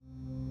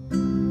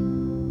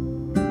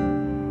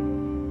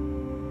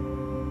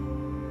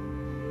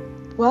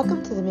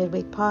Welcome to the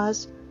Midweek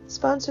Pause,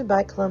 sponsored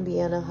by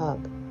Columbiana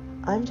Hub.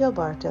 I'm Jill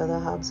Bartow, the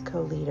Hub's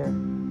co-leader.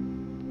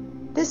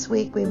 This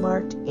week we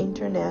marked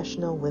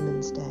International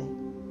Women's Day.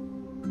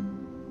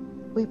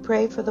 We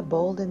pray for the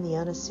bold and the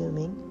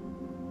unassuming,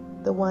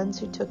 the ones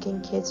who took in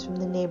kids from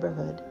the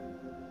neighborhood,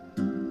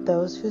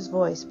 those whose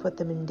voice put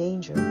them in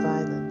danger of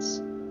violence,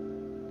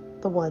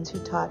 the ones who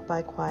taught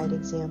by quiet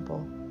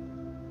example,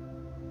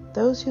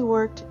 those who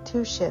worked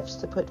 2 shifts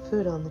to put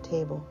food on the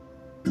table,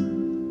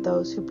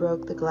 those who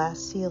broke the glass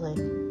ceiling,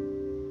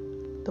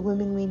 the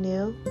women we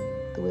knew,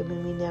 the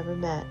women we never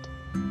met,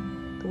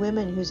 the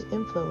women whose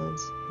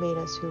influence made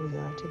us who we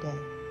are today.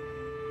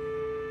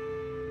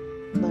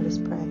 Let us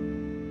pray.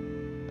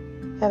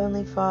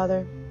 Heavenly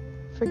Father,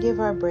 forgive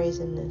our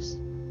brazenness,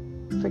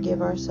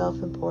 forgive our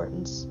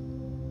self-importance,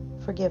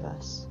 forgive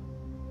us.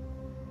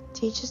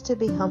 Teach us to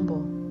be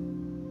humble,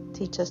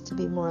 teach us to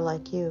be more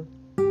like you.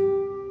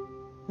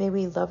 May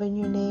we love in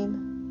your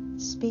name,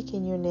 speak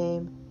in your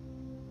name,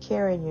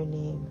 care in your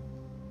name.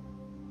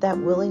 That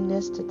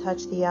willingness to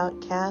touch the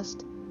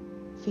outcast,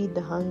 feed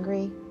the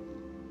hungry,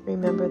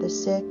 remember the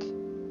sick,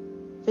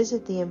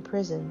 visit the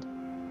imprisoned,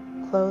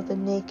 clothe the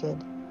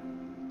naked,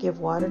 give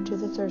water to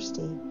the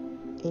thirsty,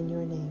 in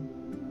your name.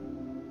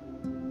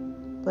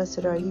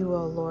 Blessed are you,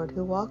 O Lord,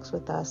 who walks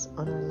with us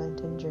on our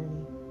Lenten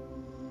journey.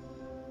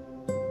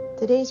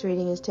 Today's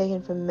reading is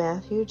taken from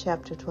Matthew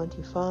chapter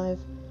 25,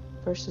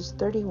 verses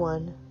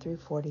 31 through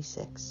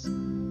 46.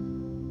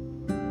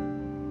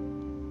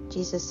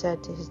 Jesus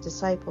said to his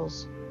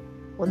disciples,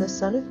 "When the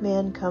Son of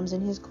Man comes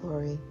in his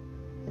glory,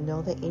 and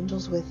all the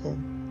angels with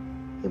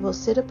him, he will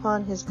sit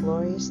upon his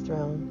glorious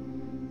throne,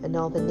 and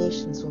all the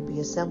nations will be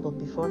assembled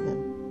before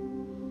him.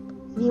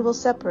 And he will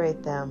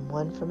separate them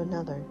one from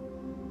another,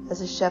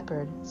 as a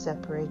shepherd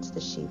separates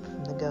the sheep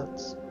from the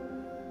goats.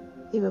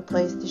 He will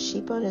place the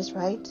sheep on his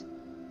right,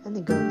 and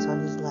the goats on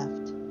his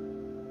left.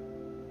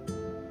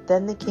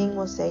 Then the king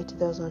will say to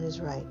those on his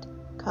right,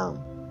 'Come,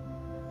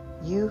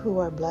 you who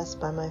are blessed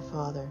by my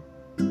Father,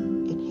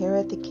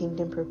 inherit the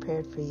kingdom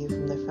prepared for you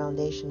from the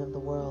foundation of the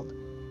world.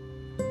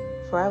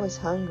 For I was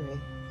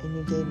hungry, and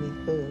you gave me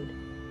food.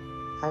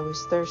 I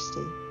was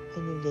thirsty,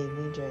 and you gave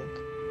me drink.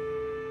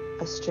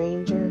 A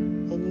stranger,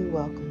 and you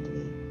welcomed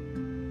me.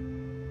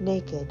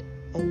 Naked,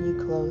 and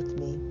you clothed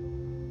me.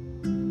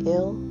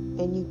 Ill,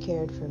 and you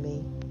cared for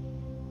me.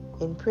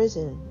 In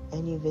prison,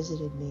 and you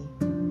visited me.'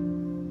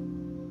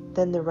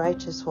 Then the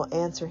righteous will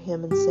answer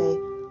him and say,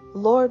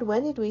 'Lord,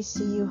 when did we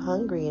see you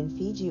hungry and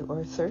feed you,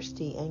 or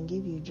thirsty and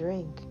give you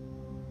drink?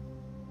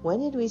 When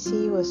did we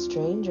see you a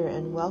stranger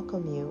and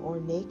welcome you, or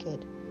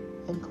naked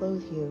and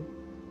clothe you?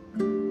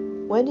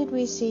 When did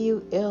we see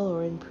you ill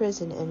or in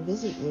prison and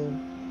visit you?'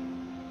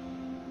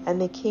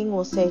 And the king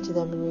will say to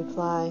them in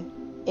reply,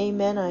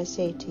 'Amen, I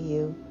say to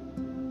you,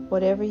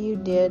 whatever you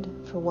did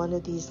for one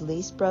of these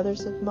least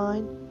brothers of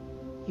mine,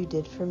 you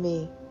did for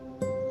me.'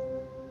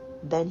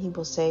 Then he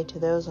will say to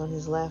those on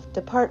his left,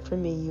 'Depart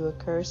from me, you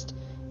accursed,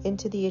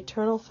 into the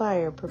eternal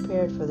fire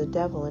prepared for the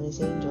devil and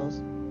his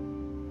angels.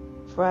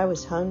 For I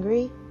was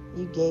hungry,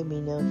 you gave me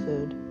no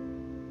food.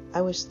 I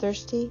was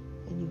thirsty,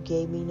 and you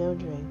gave me no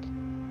drink.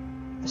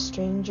 A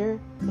stranger,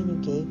 and you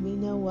gave me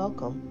no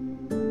welcome.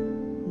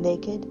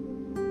 Naked,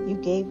 you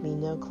gave me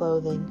no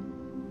clothing.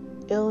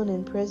 Ill and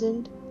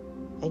imprisoned,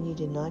 and you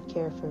did not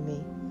care for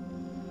me.'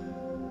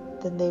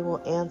 Then they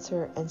will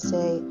answer and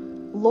say,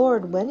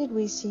 'Lord, when did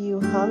we see you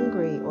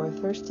hungry, or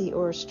thirsty,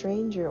 or a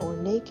stranger, or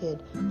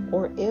naked,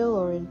 or ill,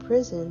 or in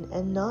prison,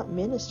 and not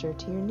minister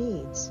to your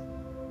needs?'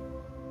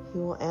 He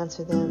will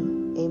answer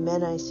them,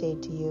 'Amen, I say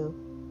to you,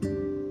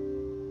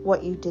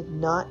 what you did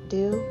not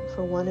do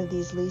for one of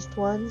these least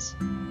ones,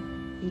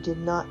 you did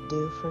not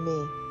do for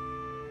me.'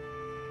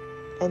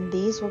 And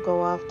these will go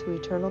off to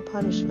eternal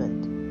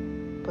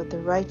punishment, but the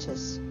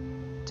righteous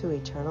to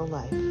eternal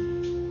life."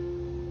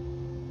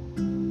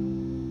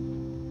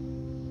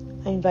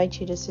 I invite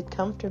you to sit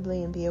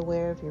comfortably and be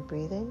aware of your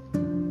breathing.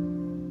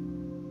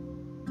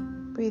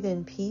 Breathe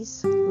in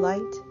peace,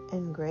 light,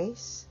 and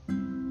grace,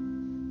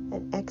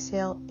 and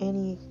exhale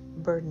any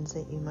burdens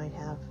that you might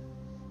have.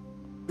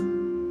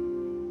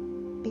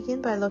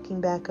 Begin by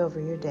looking back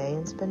over your day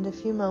and spend a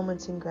few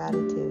moments in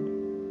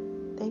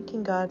gratitude,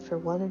 thanking God for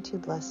 1 or 2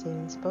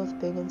 blessings, both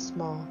big and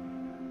small,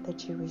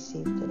 that you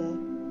received today.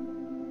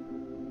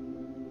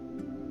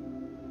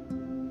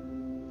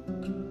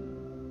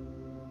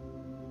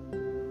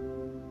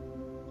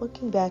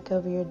 Looking back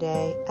over your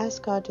day,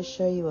 ask God to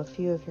show you a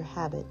few of your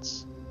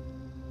habits.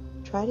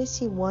 Try to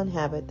see one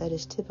habit that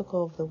is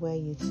typical of the way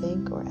you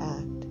think or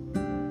act.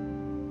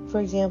 For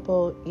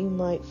example, you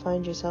might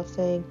find yourself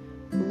saying,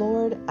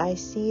 "Lord, I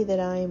see that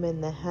I am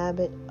in the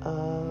habit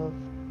of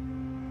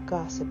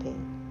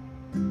gossiping,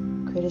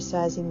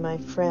 criticizing my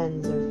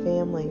friends or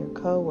family or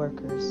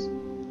co-workers,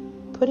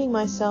 putting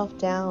myself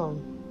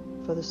down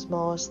for the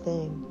smallest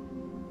thing,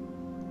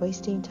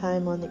 wasting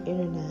time on the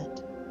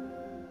internet,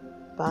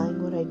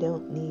 buying what I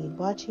don't need,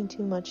 watching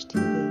too much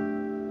TV."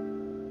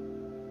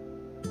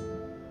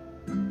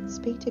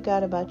 Speak to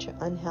God about your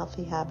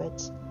unhealthy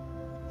habits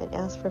and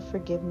ask for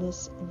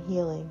forgiveness and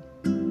healing.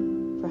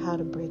 how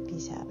to break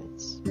these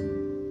habits.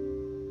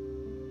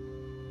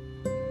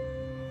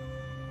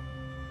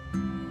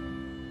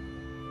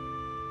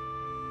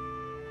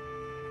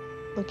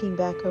 Looking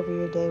back over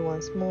your day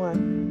once more,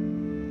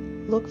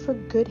 look for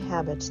good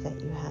habits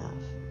that you have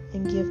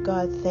and give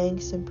God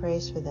thanks and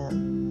praise for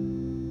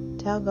them.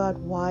 Tell God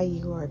why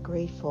you are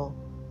grateful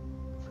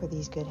for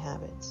these good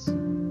habits.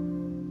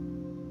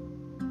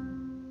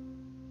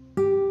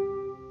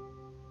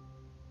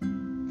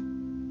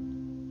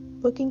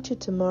 Looking to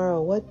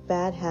tomorrow, what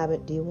bad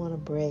habit do you want to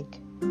break?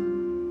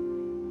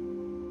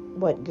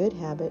 What good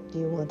habit do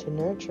you want to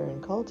nurture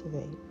and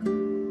cultivate?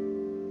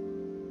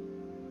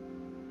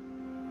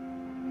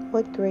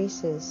 What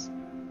graces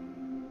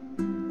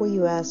will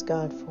you ask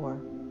God for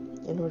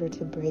in order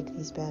to break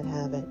these bad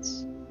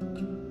habits,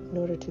 in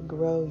order to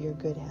grow your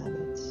good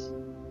habits?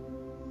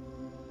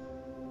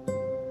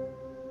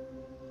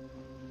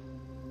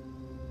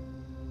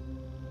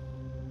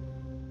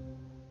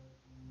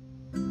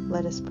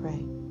 Let us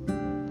pray.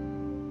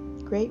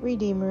 Great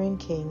Redeemer and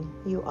King,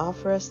 you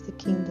offer us the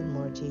kingdom,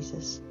 Lord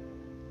Jesus,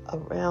 a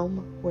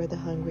realm where the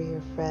hungry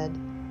are fed,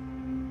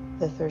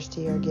 the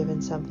thirsty are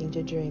given something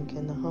to drink,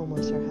 and the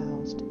homeless are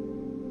housed.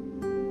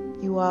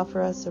 You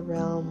offer us a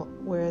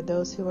realm where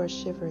those who are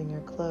shivering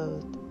are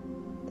clothed,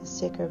 the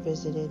sick are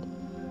visited,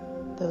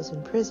 those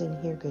in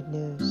prison hear good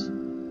news.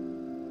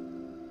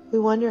 We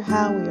wonder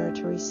how we are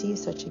to receive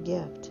such a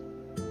gift.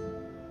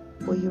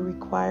 Will you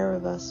require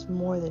of us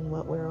more than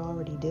what we're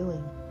already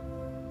doing?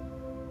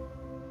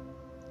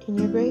 In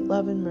your great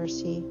love and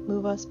mercy,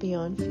 move us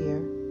beyond fear,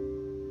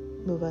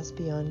 move us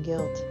beyond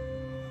guilt,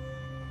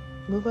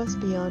 move us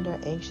beyond our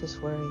anxious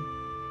worry,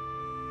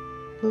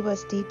 move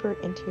us deeper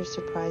into your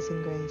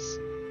surprising grace.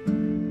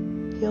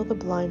 Heal the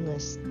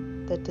blindness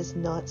that does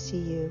not see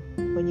you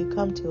when you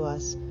come to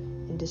us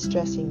in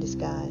distressing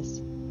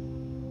disguise.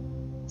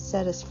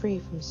 Set us free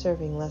from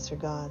serving lesser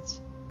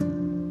gods.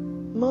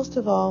 Most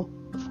of all,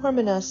 form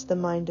in us the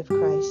mind of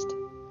Christ,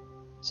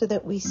 so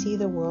that we see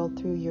the world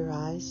through your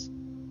eyes,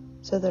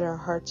 so that our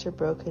hearts are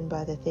broken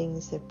by the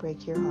things that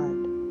break your heart,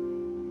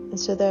 and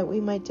so that we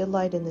might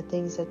delight in the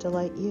things that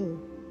delight you,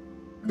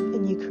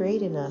 and you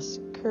create in us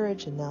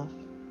courage enough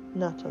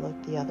not to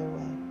look the other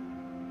way.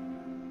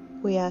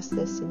 We ask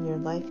this in your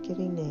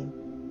life-giving name.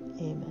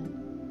 Amen.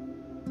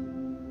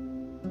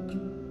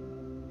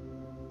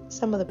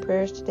 Some of the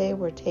prayers today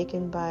were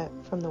taken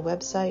from the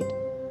website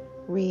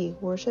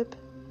Re-Worship.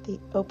 The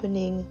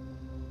opening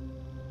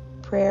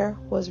prayer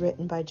was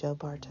written by Joe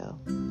Bartow.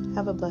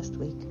 Have a blessed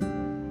week.